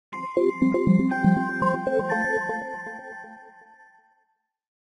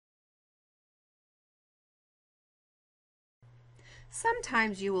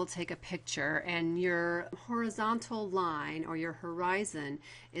Sometimes you will take a picture and your horizontal line or your horizon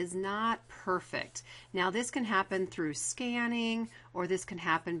is not perfect. Now this can happen through scanning, or this can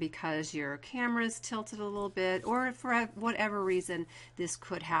happen because your camera is tilted a little bit, or for whatever reason this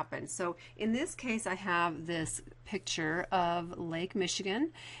could happen. So in this case I have this picture of Lake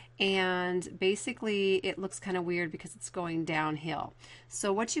Michigan, and basically it looks kind of weird because it's going downhill.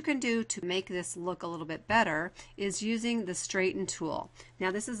 So what you can do to make this look a little bit better is using the straighten tool.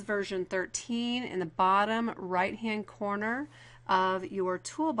 Now this is version 13. In the bottom right hand corner of your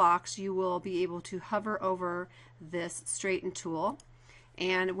toolbox you will be able to hover over this straighten tool.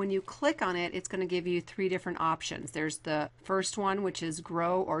 And when you click on it, it's going to give you three different options. There's the first one, which is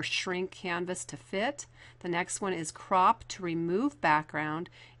grow or shrink canvas to fit. The next one is crop to remove background.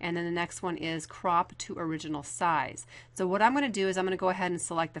 And then the next one is crop to original size. So what I'm going to do is I'm going to go ahead and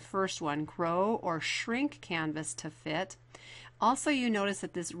select the first one, grow or shrink canvas to fit. Also, you notice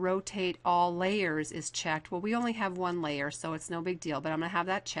that this rotate all layers is checked. Well, we only have one layer, so it's no big deal, but I'm going to have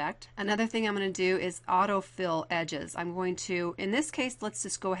that checked. Another thing I'm going to do is autofill edges. I'm going to, in this case, let's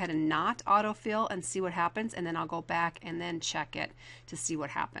just go ahead and not autofill and see what happens, and then I'll go back and then check it to see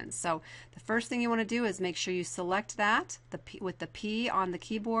what happens. So the first thing you want to do is make sure you select that with the P on the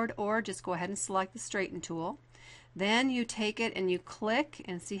keyboard, or just go ahead and select the straighten tool. Then you take it and you click,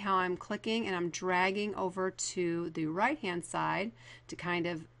 and see how I'm clicking and I'm dragging over to the right hand side to kind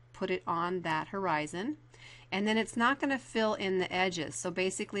of put it on that horizon. And then it's not going to fill in the edges, so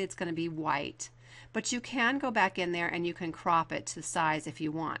basically it's going to be white. But you can go back in there and you can crop it to size if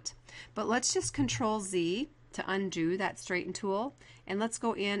you want. But let's just Control Z to undo that straighten tool, and let's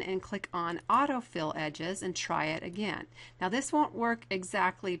go in and click on autofill edges and try it again. Now this won't work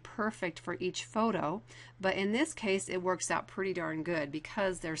exactly perfect for each photo, but in this case it works out pretty darn good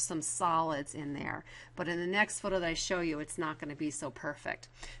because there's some solids in there. But in the next photo that I show you, it's not going to be so perfect.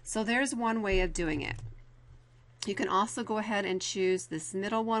 So there's one way of doing it. You can also go ahead and choose this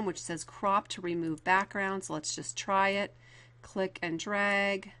middle one, which says crop to remove background. So let's just try it. Click and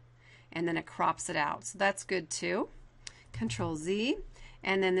drag, and then it crops it out. So that's good too. Control Z.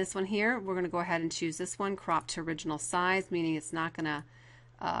 And then this one here, we're going to go ahead and choose this one, crop to original size, meaning it's not going to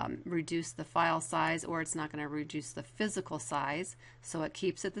reduce the file size, or it's not going to reduce the physical size. So it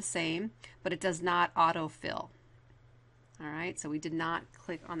keeps it the same, but it does not autofill. All right, so we did not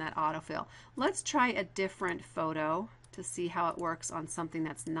click on that autofill. Let's try a different photo to see how it works on something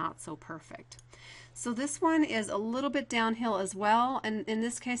that's not so perfect. So this one is a little bit downhill as well, and in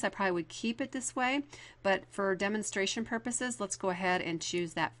this case I probably would keep it this way, but for demonstration purposes let's go ahead and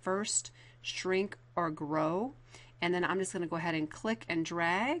choose that first, shrink or grow, and then I'm just going to go ahead and click and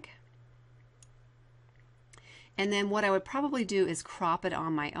drag. And then what I would probably do is crop it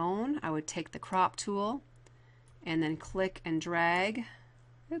on my own. I would take the crop tool and then click and drag.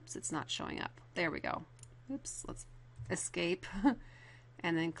 Oops, it's not showing up. There we go. Oops, let's escape.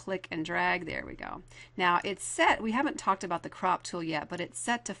 And then click and drag. There we go. Now it's set, we haven't talked about the crop tool yet, but it's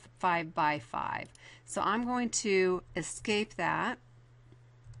set to 5 by 5. So I'm going to escape that,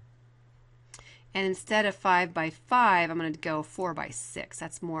 and instead of 5 by 5 I'm going to go 4 by 6.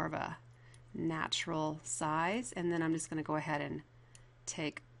 That's more of a natural size, and then I'm just going to go ahead and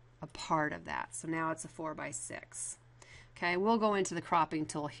take a part of that. So now it's a 4 by 6. Okay, we'll go into the cropping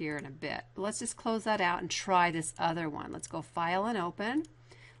tool here in a bit. But let's just close that out and try this other one. Let's go File and Open.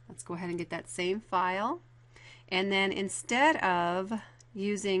 Let's go ahead and get that same file. And then instead of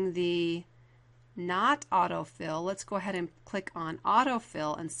using the not autofill, let's go ahead and click on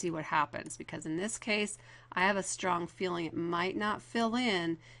autofill and see what happens, because in this case I have a strong feeling it might not fill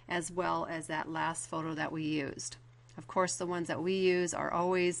in as well as that last photo that we used. Of course, the ones that we use are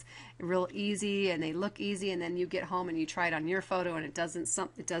always real easy and they look easy, and then you get home and you try it on your photo and it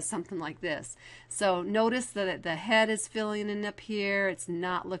does something like this. So notice that the head is filling in up here. It's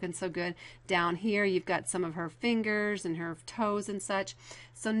not looking so good. Down here you've got some of her fingers and her toes and such.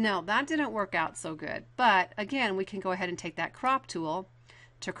 So no, that didn't work out so good. But again, we can go ahead and take that crop tool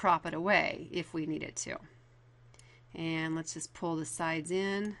to crop it away if we needed to. And let's just pull the sides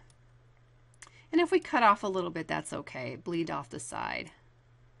in. And if we cut off a little bit, that's okay. Bleed off the side.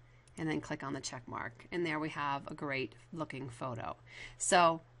 And then click on the check mark. And there we have a great looking photo.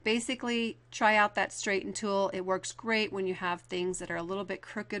 So basically, try out that straighten tool. It works great when you have things that are a little bit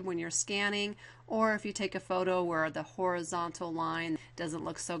crooked when you're scanning, or if you take a photo where the horizontal line doesn't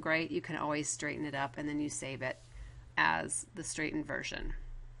look so great, you can always straighten it up and then you save it as the straightened version.